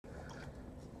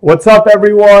What's up,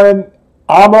 everyone?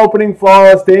 I'm opening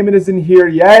Flawless. Damon isn't here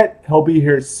yet. He'll be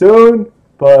here soon,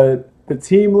 but the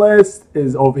team list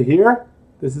is over here.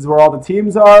 This is where all the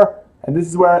teams are, and this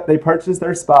is where they purchase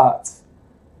their spots.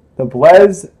 The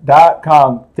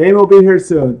Blez.com. Damon will be here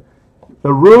soon.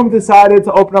 The room decided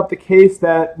to open up the case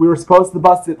that we were supposed to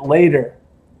bust it later.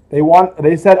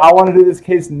 They said, I want to do this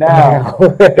case now.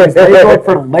 Because they vote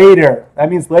for later. That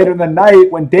means later in the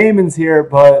night when Damon's here,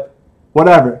 but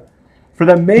whatever. For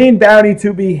the main bounty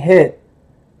to be hit,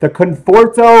 the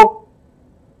Conforto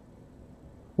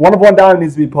 1 of 1 down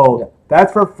needs to be pulled. Yeah.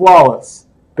 That's for Flawless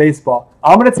baseball.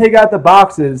 I'm going to take out the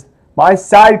boxes. My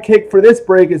sidekick for this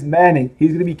break is Manny. He's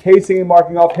going to be casing and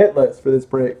marking off hit lists for this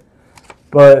break.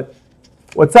 But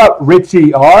what's up,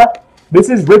 Richie R? This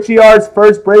is Richie R's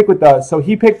first break with us, so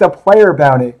he picked a player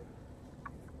bounty.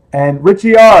 And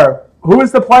Richie R, who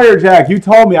is the player, Jack? You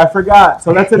told me. I forgot.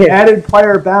 So that's an added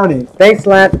player bounty. Thanks,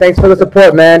 Lance. Thanks for the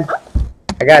support, man.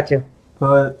 I got you.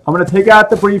 But I'm going to take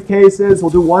out the briefcases. We'll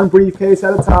do one briefcase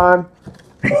at a time.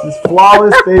 This is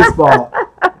Flawless baseball.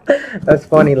 That's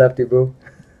funny, Lefty Boo.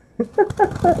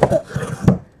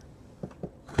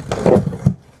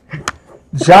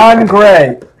 John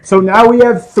Gray. So now we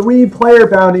have 3 player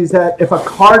bounties that if a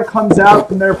card comes out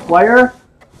from their player,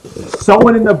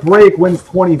 someone in the break wins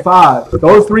 25.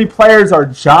 Those 3 players are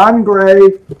John Gray.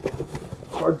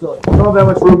 I don't have that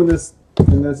much room in this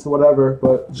whatever,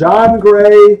 but John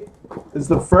Gray is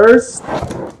the first,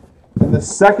 and the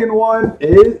second one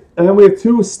is, and then we have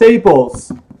 2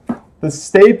 staples. The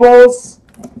staples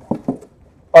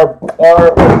are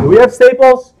do we have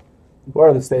staples? Where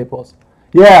are the staples?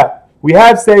 Yeah, we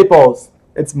have staples.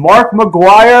 It's Mark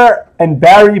McGuire and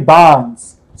Barry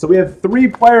Bonds. So we have 3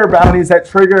 player bounties that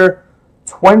trigger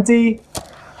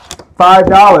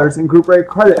 $25 in group rate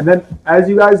credit. And then, as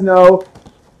you guys know,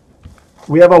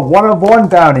 we have a 1 of 1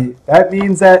 bounty. That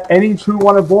means that any true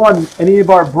 1 of 1, any of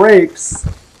our breaks,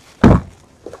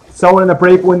 someone in the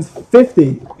break wins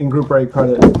 50 in group rate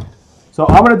credit. So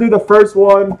I'm going to do the first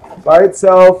one by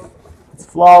itself. It's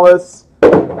Flawless.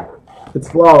 It's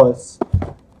Flawless.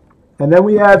 And then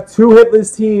we have 2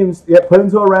 hitless teams get put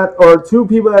into a or 2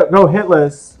 people that go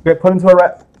hitless get put into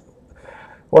a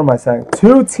What am I saying?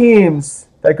 2 teams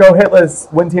that go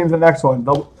hitless win teams in the next one.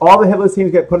 All the hitless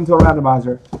teams get put into a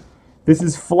randomizer. This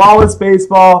is Flawless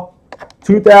Baseball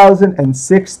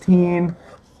 2016.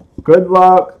 Good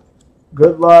luck.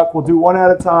 Good luck. We'll do one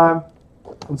at a time.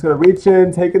 I'm just going to reach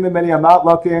in, take in the mini. I'm not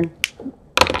looking.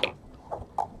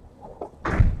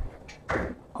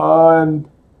 And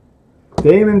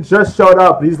Damon just showed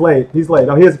up. He's late.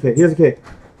 Oh, he has a key. He's a key.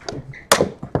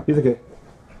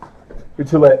 You're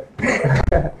too late.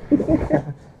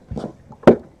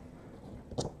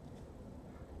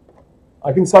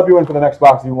 I can sub you in for the next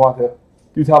box if you want to.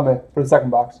 You tell me for the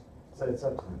second box.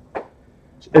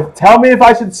 Tell me if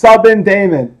I should sub in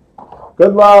Damon.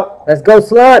 Good luck. Let's go,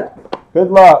 Slut. Good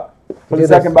luck for the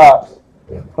second box.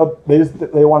 Oh,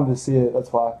 they wanted to see it.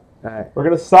 That's why. All right. We're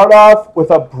going to start off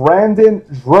with a Brandon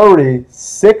Drury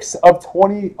 6 of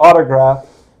 20 autograph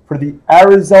for the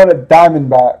Arizona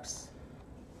Diamondbacks.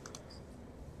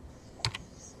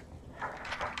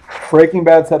 Breaking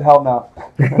Bad said hell no.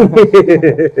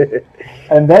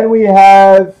 And then we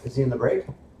have... Is he in the break?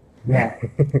 Yeah.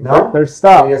 No? They're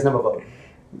stopped. He doesn't have a vote.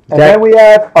 And then we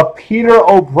have a Peter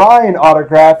O'Brien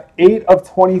autograph, 8 of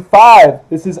 25.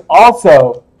 This is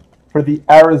also for the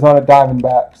Arizona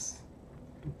Diamondbacks.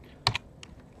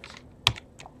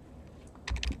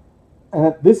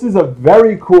 And this is a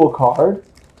very cool card.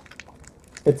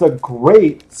 It's a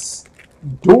great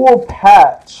dual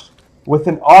patch with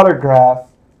an autograph.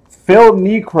 Phil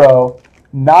Necro,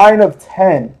 9 of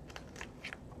 10.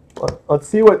 Let's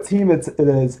see what team it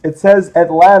is. It says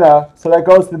Atlanta, so that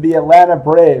goes to the Atlanta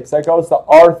Braves. That goes to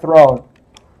our throne.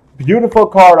 Beautiful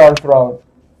card, our throne.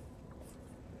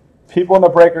 People in the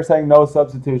break are saying no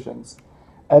substitutions.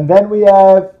 And then we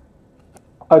have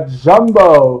a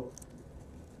jumbo.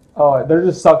 Oh, they're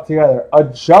just stuck together. A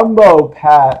jumbo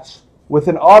patch with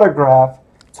an autograph,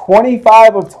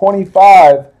 25 of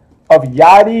 25 of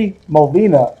Yadi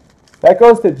Molina. That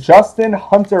goes to Justin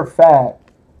Hunter Fan.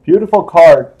 Beautiful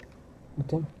card.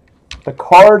 The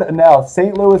Cardinals,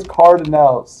 St. Louis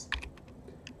Cardinals.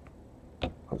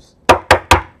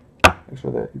 Make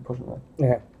sure that you push it in.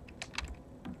 Yeah.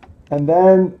 And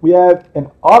then we have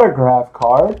an autograph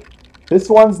card. This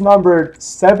one's numbered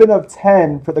 7 of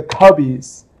 10 for the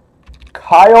Cubbies.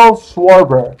 Kyle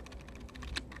Schwarber.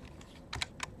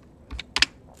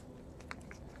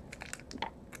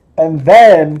 And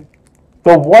then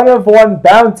the 1 of 1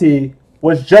 bounty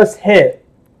was just hit.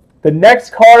 The next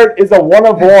card is a 1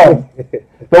 of 1.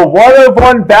 The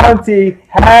 1-of-1 bounty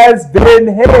has been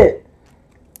hit.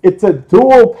 It's a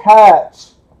dual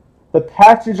patch. The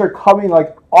patches are coming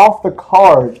like off the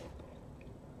card.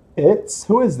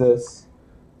 Who is this?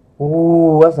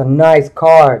 Ooh, that's a nice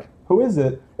card. Who is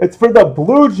it? It's for the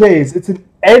Blue Jays. It's an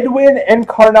Edwin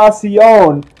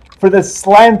Encarnacion for the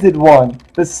slanted one.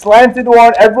 The slanted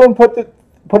one, everyone put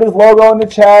his logo in the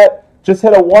chat. Just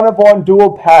hit a 1-of-1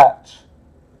 dual patch.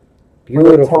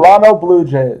 Beautiful. For the Toronto Blue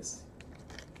Jays.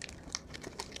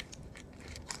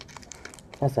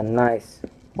 That's a nice.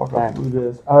 Mark off Blue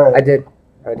Jays. All right. I did.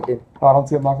 I already did. Oh, I don't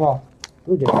see it marked off.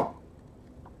 Blue Jays.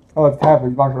 Oh, it's Tampa.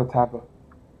 You marked it with Tampa.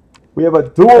 We have a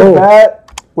dual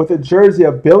bat with a jersey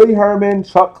of Billy Herman,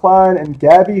 Chuck Klein, and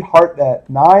Gabby Hartnett.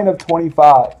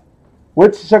 9/25.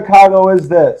 Which Chicago is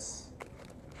this?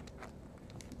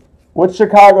 Which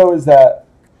Chicago is that?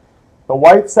 The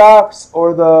White Sox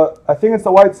or I think it's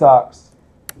the White Sox.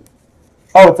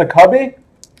 Oh, it's a Cubby?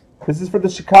 This is for the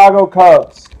Chicago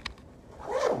Cubs.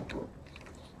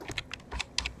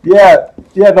 Yeah,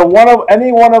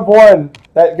 any 1-of-1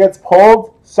 that gets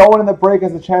pulled, someone in the break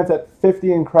has a chance at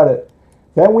 50 in credit.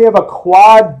 Then we have a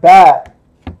quad bat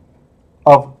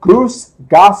of Goose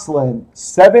Goslin,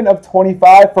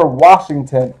 7/25 for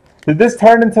Washington. Did this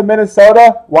turn into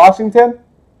Minnesota, Washington?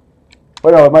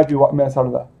 Wait, no, it might be Minnesota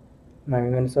though. Miami,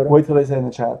 Minnesota. Wait till they say in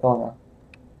the chat. Don't know.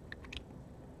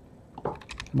 And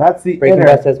that's the Breaking inner.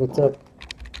 Bad says what's up.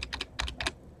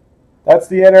 That's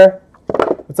the inner.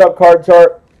 What's up, card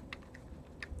chart?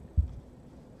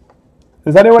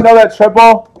 Does anyone know that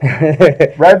triple?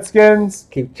 Redskins.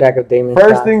 Keep track of Damon.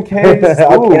 First in case.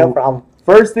 Okay, no problem.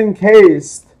 First in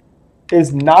case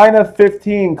is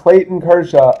 9/15. Clayton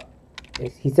Kershaw.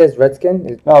 He says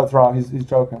Redskin. No, it's wrong. He's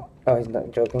joking. Oh, he's not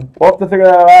joking. We'll have to figure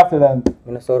that out after then.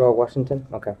 Minnesota or Washington?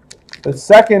 Okay. The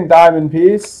second diamond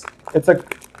piece.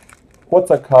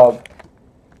 What's a Cub?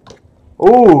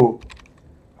 Ooh.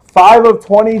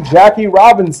 5/20. Jackie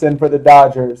Robinson for the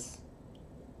Dodgers.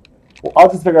 Well, I'll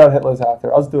just figure out hit list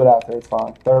after. I'll just do it after. It's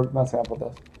fine. They're messing up with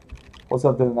this. We'll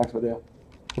still do the next video.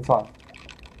 It's fine.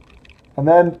 And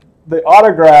then the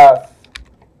autograph.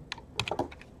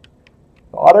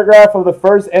 The autograph of the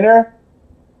first inner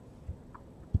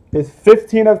is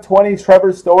 15/20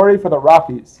 Trevor Story for the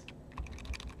Rockies.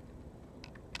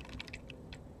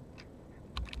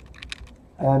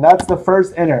 And that's the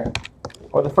first inner,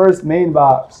 or the first main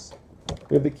box.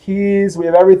 We have the keys, we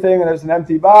have everything, and there's an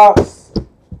empty box.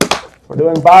 We're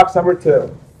doing box number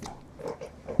 2.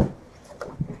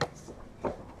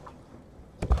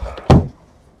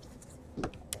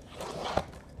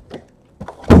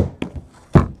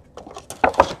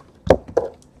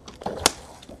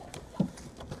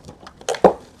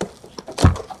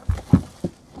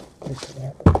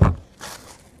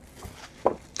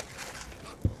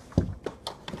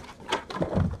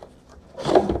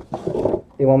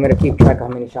 They want me to keep track of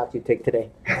how many shots you take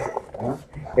today. Huh?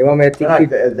 They want me to keep.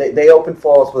 They open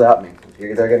flawless without me.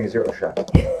 They're getting 0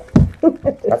 shots.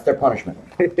 That's their punishment.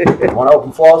 They want to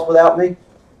open flawless without me?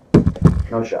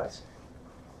 No shots.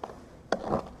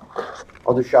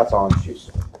 I'll do shots on orange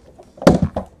juice.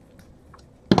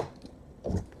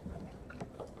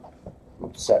 I'm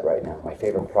upset right now. My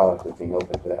favorite product is being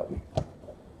opened without me.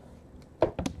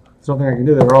 There's nothing I can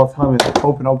do. They were all telling me,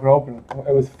 open, open, open.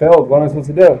 It was filled. What am I supposed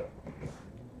to do?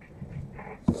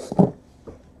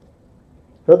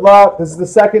 Good luck. This is the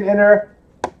second inner.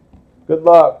 Good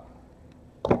luck.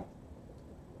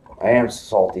 I am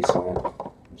salty, son.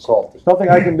 I'm salty. There's nothing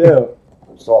I can do.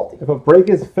 I'm salty. If a break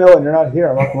is filled and you're not here,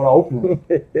 I'm not going to open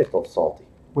it. Still salty.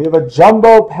 We have a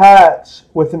jumbo patch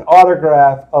with an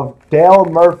autograph of Dale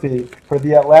Murphy for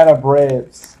the Atlanta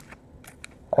Braves.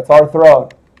 That's our throne.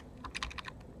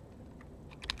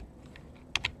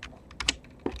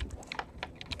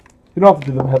 You don't have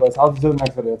to do the hit list. I'll just do the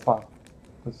next video. It's fine.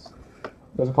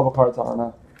 There's a couple cards on right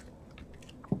now.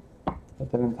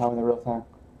 That didn't tell me the real thing.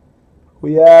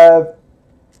 We have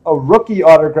a rookie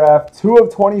autograph,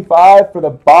 2/25 for the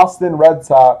Boston Red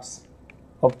Sox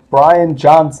of Brian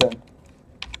Johnson.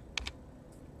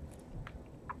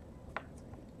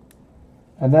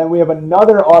 And then we have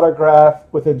another autograph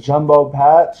with a jumbo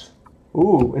patch.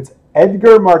 Ooh, it's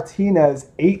Edgar Martinez,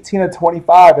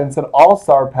 18/25, and it's an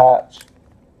all-star patch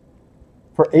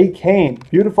for A. Kane.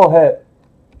 Beautiful hit.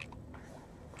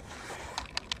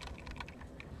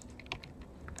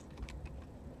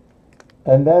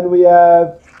 And then we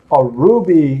have a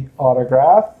Ruby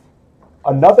autograph.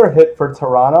 Another hit for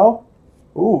Toronto.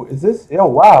 Ooh, is this? Oh,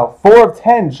 wow.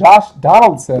 4/10, Josh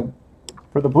Donaldson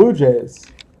for the Blue Jays.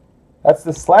 That's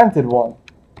the slanted one.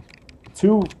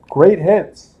 2 great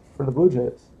hits for the Blue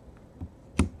Jays.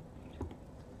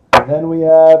 And then we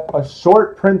have a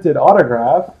short printed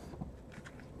autograph.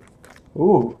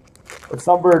 Ooh, it's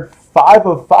numbered 5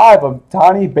 of 5 of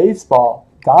Donnie Baseball,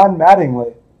 Don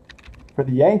Mattingly for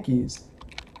the Yankees.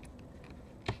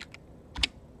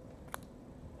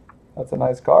 That's a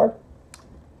nice card.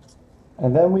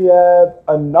 And then we have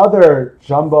another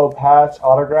jumbo patch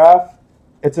autograph.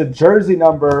 It's a jersey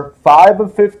number 5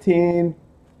 of 15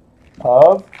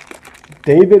 of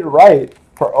David Wright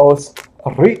for Os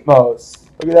Ritmos.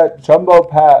 Look at that jumbo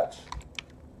patch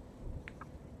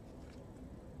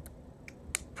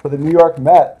for the New York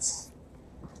Mets.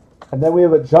 And then we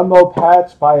have a jumbo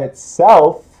patch by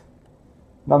itself,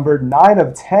 numbered 9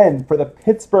 of 10 for the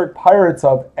Pittsburgh Pirates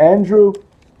of Andrew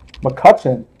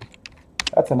McCutchen.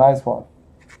 That's a nice one.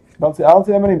 I don't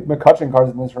see that many McCutchen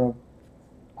cards in this room.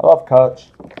 I love Kutch.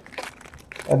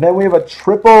 And then we have a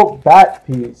triple bat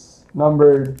piece,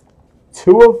 numbered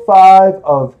 2 of 5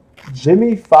 of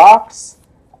Jimmy Fox,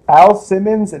 Al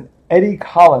Simmons, and Eddie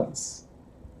Collins.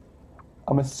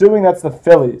 I'm assuming that's the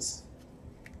Phillies.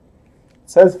 It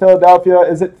says Philadelphia.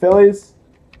 Is it Phillies?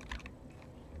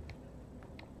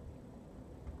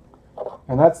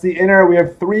 And that's the inner. We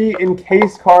have 3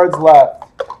 encased cards left.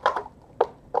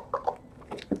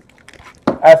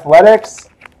 Athletics.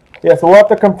 Yeah, so we'll have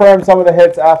to confirm some of the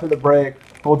hits after the break.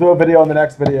 We'll do a video in the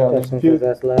next video. There's a few,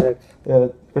 Athletics. yeah,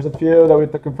 there's a few that we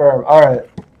have to confirm. All right.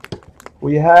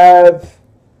 We have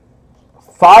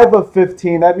 5 of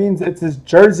 15. That means it's his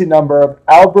jersey number of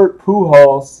Albert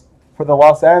Pujols for the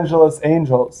Los Angeles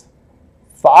Angels.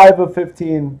 5 of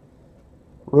 15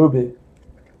 Ruby.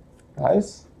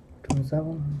 Nice. Is that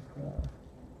one?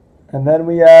 And then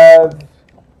we have,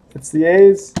 it's the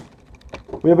A's.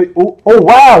 We have a, oh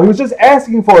wow, he was just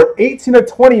asking for it. 18 of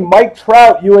 20 Mike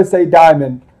Trout USA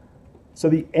Diamond. So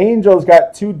the Angels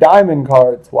got 2 diamond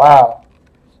cards. Wow.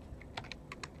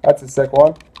 That's a sick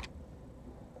one.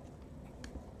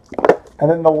 And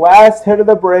then the last hit of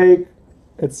the break,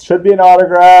 it should be an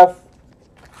autograph.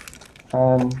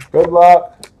 And good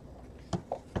luck.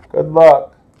 Good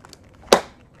luck.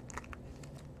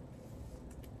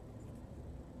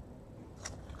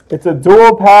 It's a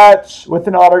dual patch with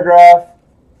an autograph.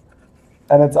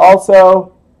 And it's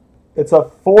a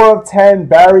 4 of 10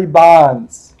 Barry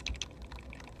Bonds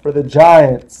for the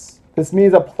Giants. This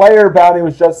means a player bounty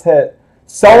was just hit.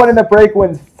 Someone in the break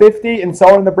wins 50, and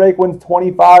someone in the break wins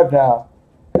 25 now.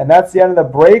 And that's the end of the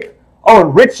break. Oh,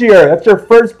 and Richier, that's your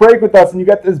first break with us, and you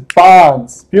get this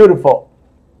Bonds. Beautiful.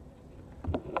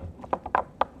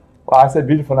 Well, I said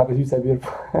beautiful, not because you said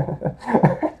beautiful.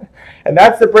 And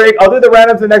that's the break. I'll do the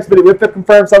randoms in the next video. We have to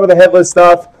confirm some of the hit list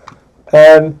stuff.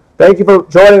 And thank you for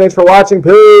joining. Thanks for watching.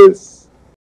 Peace.